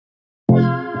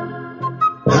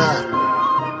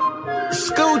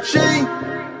Scoochie,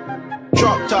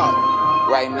 drop top,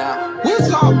 right now.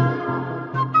 what's up?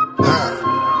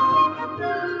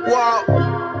 Wow.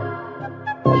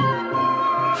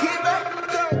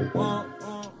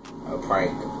 I'm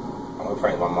gonna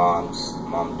prank my mom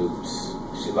Dupes.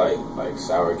 She like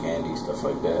sour candy, stuff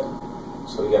like that.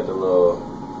 So we got the little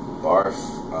Barf,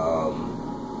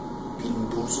 Bean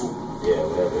Boozled. yeah,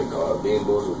 whatever they call it, Bean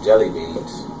Boozled jelly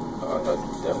beans.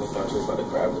 Definitely thought she was about to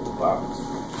grab the box.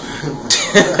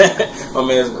 My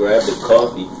man's grabbed the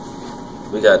coffee.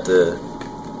 We got the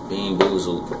Bean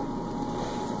Boozled.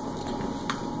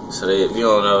 So they, if you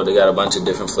don't know, they got a bunch of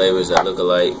different flavors that look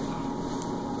alike.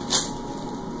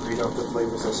 Read off the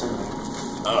flavors that's in there.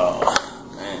 Oh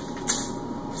man!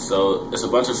 So it's a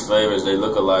bunch of flavors. They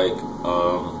look alike,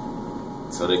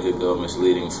 so they could go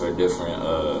misleading for different,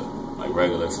 like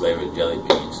regular flavored jelly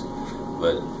beans,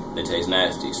 but they taste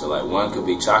nasty. So like one could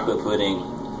be chocolate pudding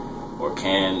or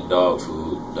canned dog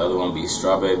food. The other one be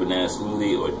strawberry banana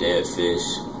smoothie or dead fish,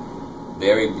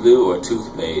 berry blue or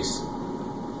toothpaste,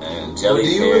 and jelly. Do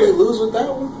you pear. really lose with that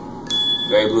one?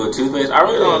 Berry blue or toothpaste? I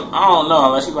really don't. I don't know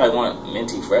unless you like want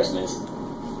minty freshness.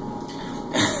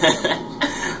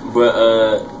 But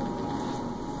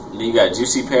then you got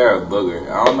juicy pear or booger.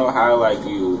 I don't know how like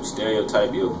you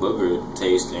stereotype your booger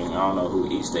tasting. I don't know who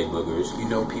eats their boogers. You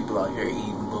know people out here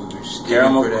eating boogers.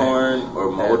 Caramel corn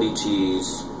or moldy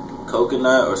cheese,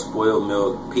 coconut or spoiled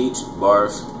milk, peach,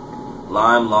 barf,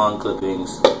 lime lawn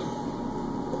clippings. I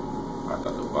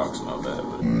thought the box smelled bad,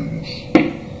 but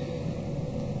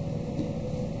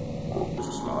it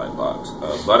smell like box.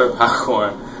 Butter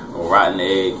popcorn or rotten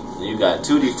egg. Then you got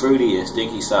Tutti Frutti and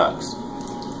stinky socks.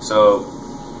 So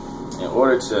in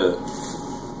order to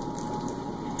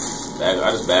bag,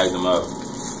 I just bagged them up.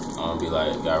 I'm gonna be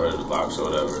like, got rid of the box or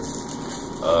whatever.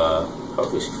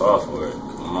 Hopefully she fall for it.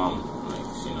 My mom, like,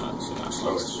 she not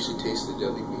slow. You should taste the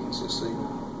jelly beans just so you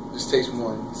know. Just taste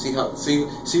one. See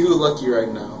who's lucky right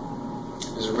now.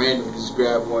 Just random, just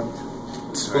grab one.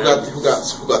 Who got the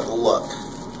luck?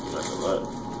 You got the luck.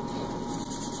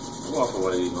 I'm going for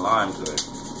one of these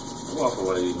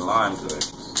lime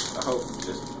cookies. I hope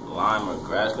just lime or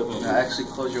grass cookies. Now actually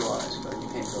close your eyes, bro. You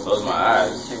can't go. Close my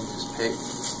eyes. You can't just pick.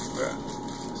 Bruh.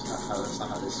 That's not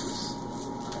how this is.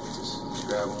 Just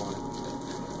grab one.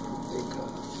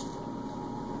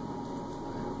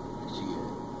 What did you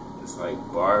get? It's like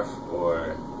barf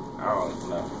or I don't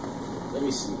know. Let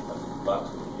me see the box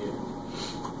over here.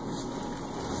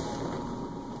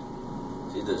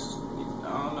 See this? I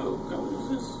don't know. What is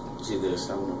this? See this?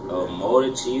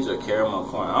 Molded cheese or caramel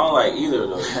corn. I don't like either of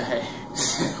those.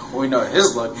 We know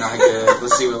his luck not good.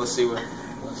 Let's see what.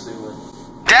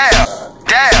 Damn.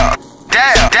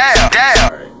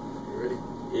 Alright. You ready?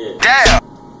 Yeah. Damn.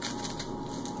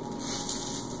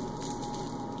 Just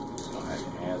gonna have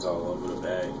your hands all over the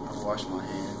bag. I've washed my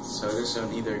hands. So this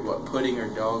on either what, pudding or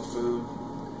dog food?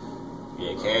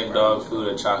 Yeah, canned dog food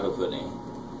or chocolate pudding.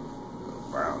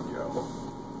 Brown, yo.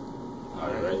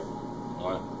 Alright, ready?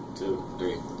 1, 2,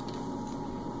 3.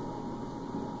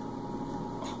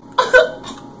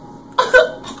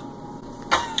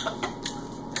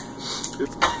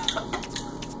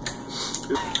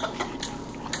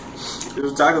 It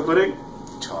was chocolate pudding?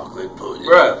 Chocolate pudding.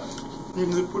 Bruh.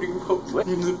 Name's a pudding poke. What?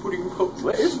 Name's a pudding poke.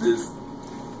 What is this?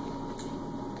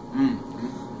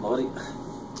 Moldy?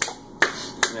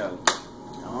 Yeah.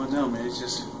 I don't know, man. It's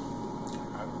just.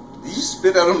 Did you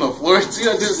spit out on the floor too?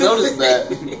 I just noticed that.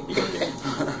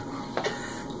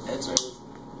 That's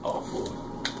awful.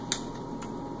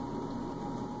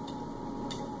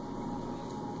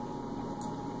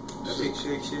 Shake,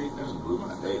 shake, shake. That just blew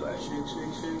my daylight. Shake,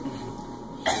 shake, shake.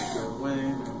 Shake your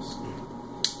awareness.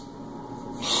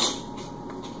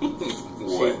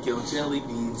 What? Shake your jelly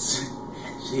beans.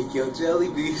 Shake your jelly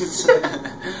beans.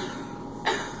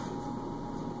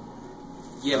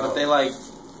 Yeah, but they like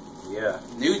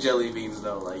new jelly beans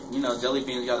though. Like, you know, jelly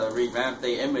beans gotta revamp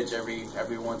their image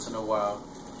every once in a while.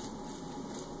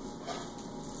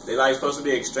 They like supposed to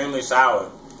be extremely sour.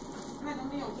 I'm not gonna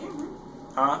be on camera.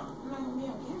 Huh? I'm not gonna be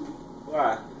on camera.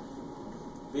 Why?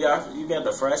 Yeah, you got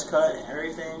the fresh cut and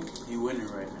everything. You winning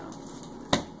right now.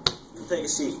 You take a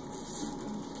seat.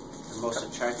 The most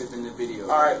attractive in the video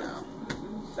Alright. right now.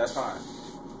 That's fine.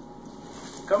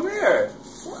 Come here.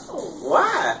 Whoa.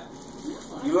 Why?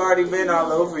 You already been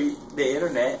all over the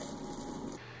internet.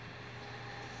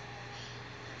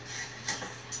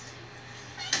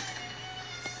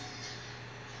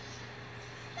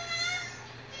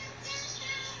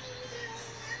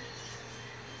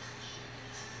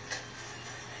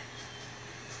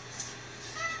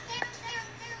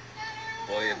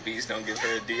 Boy, if Beats don't give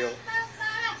her a deal.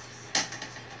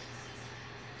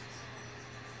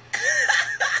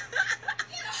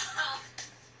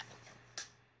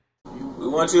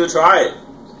 want you to try it. So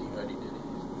you already did it.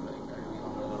 Like, I really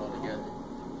don't know it all together.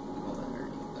 We're gonna let her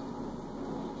eat them.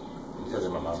 Put it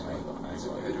in my mouth. I ain't gonna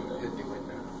Hit do the that.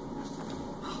 window.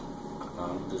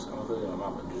 I'm gonna put it in my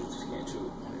mouth, but you just can't chew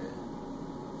it.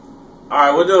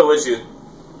 Alright, we'll do it with you.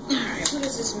 Alright, what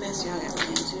is this mess y'all got me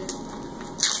into?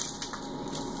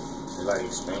 It's like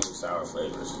extremely sour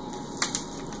flavors.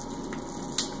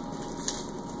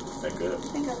 That good. I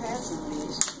think I've had some of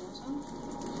these. You want some?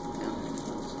 No.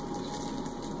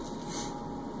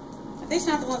 These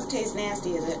not the ones that taste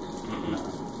nasty, is it? Mm-mm. No,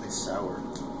 they sour.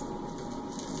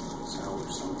 Sour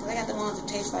something. Cause I got the ones that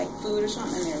taste like food or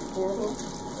something and they're horrible.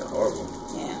 They're horrible.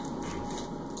 Yeah.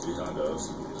 These aren't those.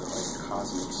 These are like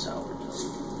cosmic sour jelly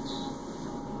beans.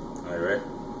 Alright, ready?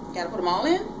 Gotta put them all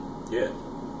in? Yeah.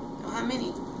 Oh, how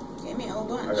many? Gave me a whole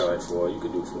bunch. I got like 4. You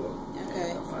could do 4.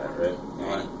 Okay. Alright, ready?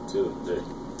 1, 2, 3.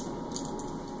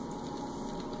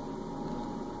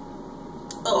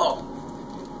 Oh.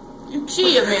 You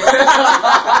cheated me.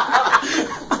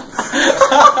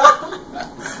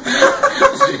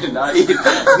 Not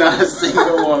a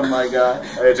single one, my guy. I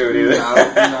didn't do it either. Nah,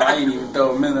 I ain't even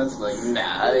throw them in. That's like, nah,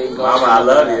 I ain't going. Mama, I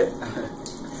love you.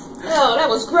 Oh, that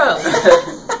was gross.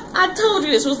 I told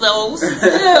you this was those.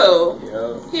 Ew.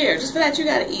 Yo. Here, just for that you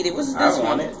gotta eat it. What's this I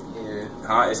one? want it. Yeah.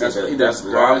 Huh? It's That's either either that's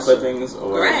lawn grass or- clippings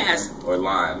or Grass. or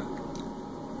lime.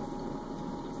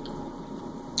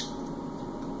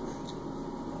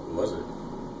 What was it?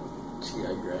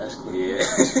 GI grass clip. Yeah.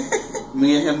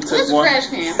 Me and him Where's took the one. trash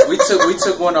can? We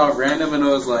took one off random, and it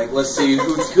was like, let's see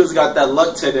who's got that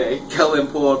luck today. Kellen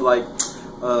pulled like,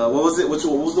 what was it? What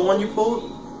was the one you pulled?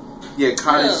 Yeah,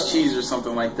 cottage cheese or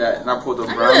something like that. And I pulled the I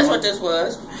know brown that's one. what this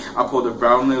was. I pulled the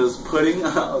brown one. It was pudding.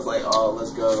 I was like, oh,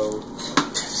 let's go.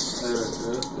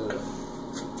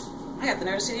 I got the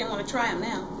nerve to sit here and want to try them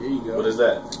now. There you go. What is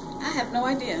that? I have no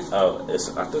idea. Oh, I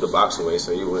threw the box away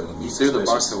so you wouldn't. You threw the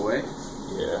box away?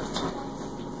 Yeah.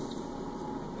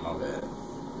 My bad.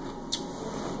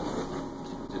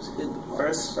 Just hit the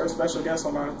box. First special guest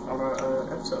on our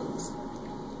episodes.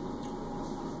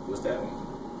 What's that one?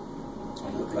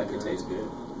 It looks like it tastes good.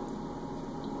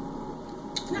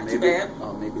 Not maybe, too bad.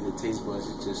 Oh, maybe the taste buds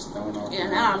is just thrown off. Yeah,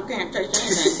 now I can't taste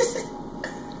anything.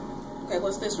 Okay,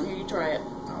 what's this one? Here, you try it. I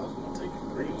was gonna take the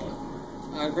green one.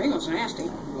 The green one's nasty.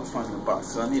 I'm gonna find the box,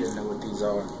 so I need to know what these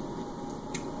are.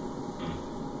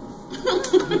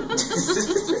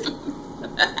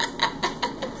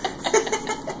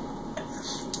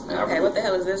 Okay, what the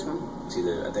hell is this one? It's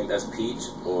either, I think that's peach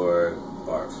or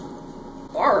barf.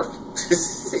 Barf.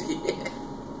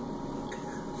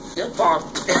 It's barf.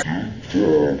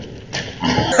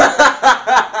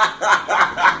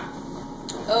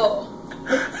 Oh.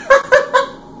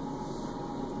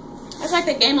 That's like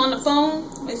that game on the phone.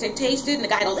 They say taste it, and the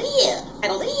guy goes, yeah, I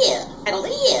don't yeah, I don't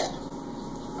yeah.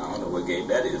 I don't know what game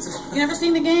that is. You never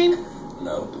seen the game?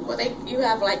 No. Well, you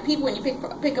have like people when you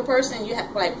pick a person, you have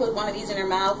to like put one of these in their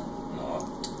mouth, No.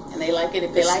 and they like it.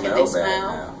 If they like it, they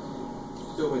smile.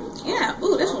 Still with the top. Yeah.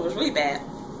 Ooh, this one was really bad.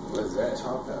 What is that?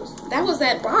 Top has. That was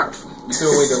that barf. You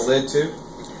still with the lid too?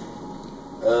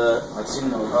 I seen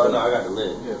no. Oh no, I got the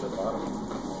lid. Yeah, the bottom.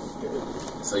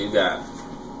 So you got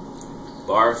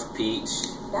barf, peach,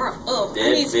 Barf. Oh, I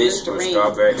dead need some fish, or Listerine.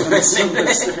 strawberry.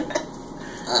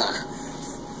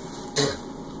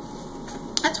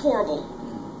 That's horrible.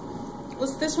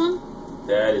 What's this one?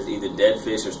 That is either dead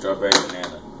fish or strawberry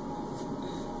banana.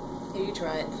 Here, you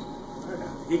try it.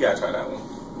 You gotta try that one.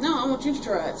 No, I want you to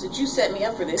try it. Since you set me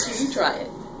up for this, here, you try it.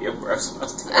 Your breath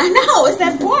smells terrible. I know, it's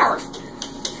that barf.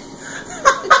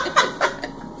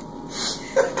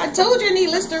 I told you I need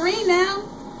Listerine now.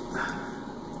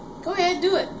 Go ahead,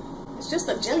 do it. It's just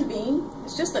a jelly bean.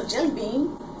 It's just a jelly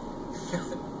bean.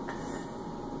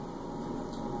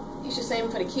 You should save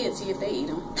them for the kids, see if they eat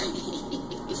them.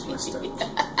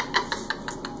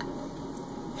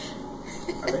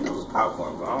 I think it was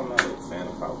popcorn, but I'm not a fan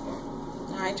of popcorn.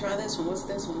 Alright, try this one. What's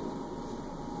this one?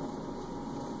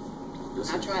 This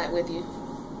I'll is- try it with you.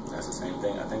 That's the same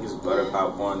thing. I think it's butter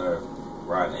popcorn or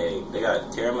rotten egg. They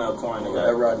got caramel corn. They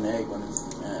That got. rotten egg one is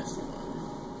nasty.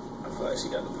 I feel like she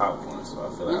got the popcorn, so I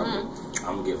feel like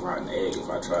I'm gonna get rotten egg if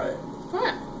I try it. Try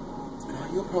it.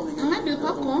 You'll probably get I might do the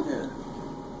other popcorn. one,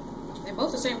 They're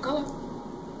both the same color.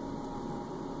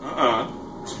 Yeah,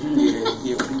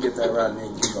 if you get that rotten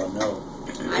egg, you gonna know.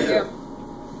 I hear.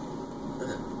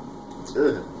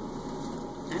 Ugh.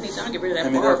 I need to get rid of that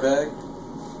Hand me barf. that bag.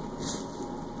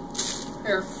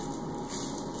 Here.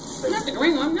 Not the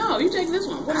green one. No, you take this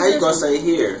one. What is How you this gonna one? say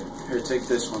here? Here, take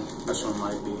this one. This one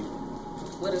might be.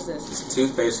 What is this? It's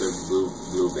toothpaste or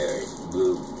blueberry.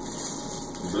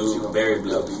 Blueberry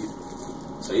blue. W.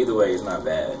 So either way, it's not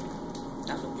bad.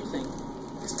 That's what you think.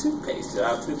 Toothpaste. I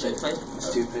have toothpaste. It's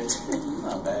toothpaste.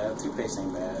 Not bad. Toothpaste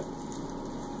ain't bad.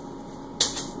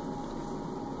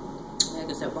 Yeah,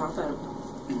 because that barf out of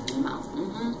mouth.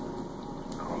 Mm-hmm.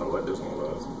 I don't know what this one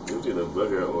was. It was either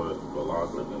booger or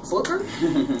long living. Booger?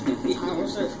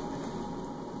 What's this?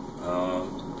 I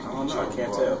don't know. I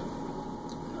can't tell.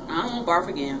 I don't want barf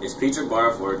again. It's peach or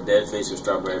barf or dead fish or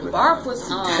strawberry banana. Barf was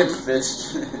Dead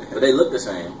fish. But they look the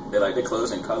same. They're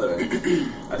close in color. I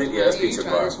think that's peach or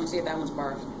try barf. this one, see if that one's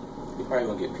barf. You're probably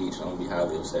gonna get peach. I'm gonna be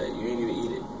highly upset. You ain't even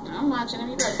eat it. I'm watching him.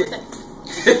 You better put that.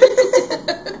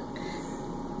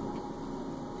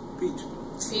 Peach.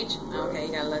 Peach? Okay,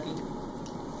 you got lucky.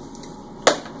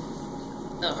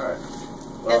 Oh. All right.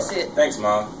 Well, That's it. Thanks,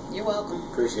 Mom. You're welcome.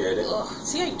 Appreciate it. Ugh,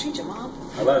 see how you treat your mom?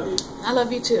 I love you. I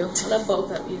love you too. I love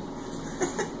both of you.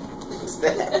 What's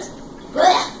that?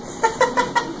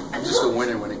 I'm just a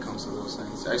winner when it comes to those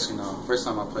things. Actually, no. First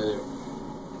time I played it,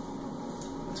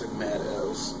 I took mad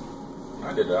L's.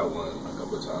 I did that one a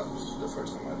couple of times. The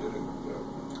first time I did it.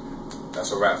 But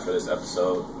that's a wrap for this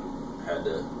episode. Had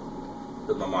to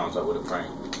hook my mom's up with a prank.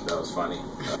 That was funny.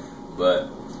 But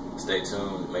stay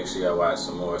tuned. Make sure y'all watch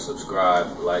some more.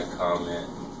 Subscribe, like, comment.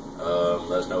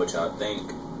 Let us know what y'all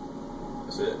think.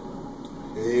 That's it.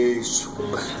 Peace.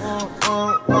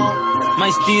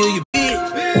 Might steal your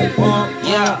bitch.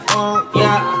 Yeah.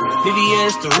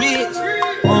 VVS the rich.